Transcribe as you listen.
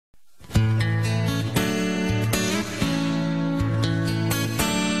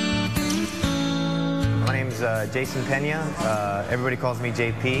Jason Pena. Everybody calls me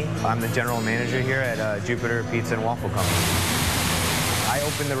JP. I'm the general manager here at Jupiter Pizza and Waffle Company. I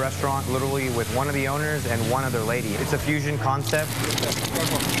opened the restaurant literally with one of the owners and one other lady. It's a fusion concept,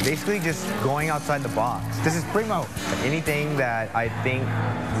 basically just going outside the box. This is primo. Anything that I think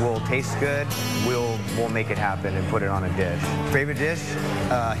will taste good, we'll make it happen and put it on a dish. Favorite dish?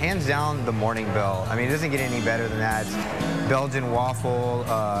 Hands down, the Morning Bell. I mean, it doesn't get any better than that. It's Belgian waffle,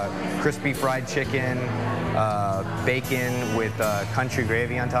 crispy fried chicken, bacon with country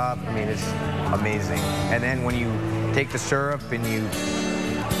gravy on top. I mean, it's amazing. And then when you take the syrup and you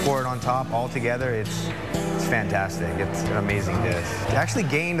pour it on top all together, it's fantastic. It's an amazing dish. I actually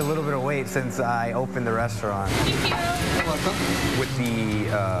gained a little bit of weight since I opened the restaurant. Thank you. You're welcome. With the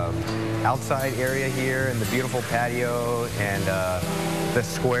outside area here and the beautiful patio and the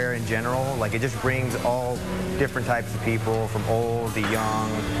square in general, like it just brings all different types of people, from old to young,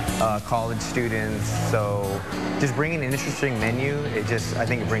 college students. So just bringing an interesting menu, I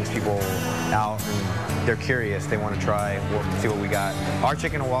think it brings people out and they're curious. They want to try, see what we got. Our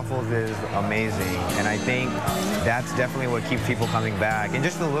chicken and waffles is amazing, and I think that's definitely what keeps people coming back. And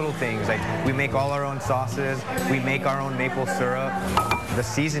just the little things, like we make all our own sauces, we make our own maple syrup. The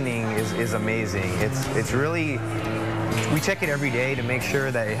seasoning is amazing. It's really, we check it every day to make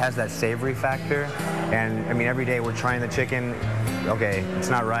sure that it has that savory factor. And I mean, every day we're trying the chicken. Okay, it's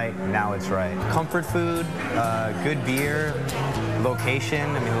not right, now it's right. Comfort food, good beer, location.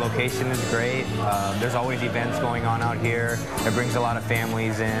 I mean, the location is great. There's always events going on out here. It brings a lot of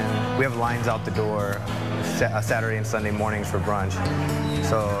families in. We have lines out the door Saturday and Sunday mornings for brunch.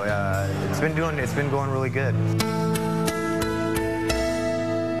 So it's been going really good.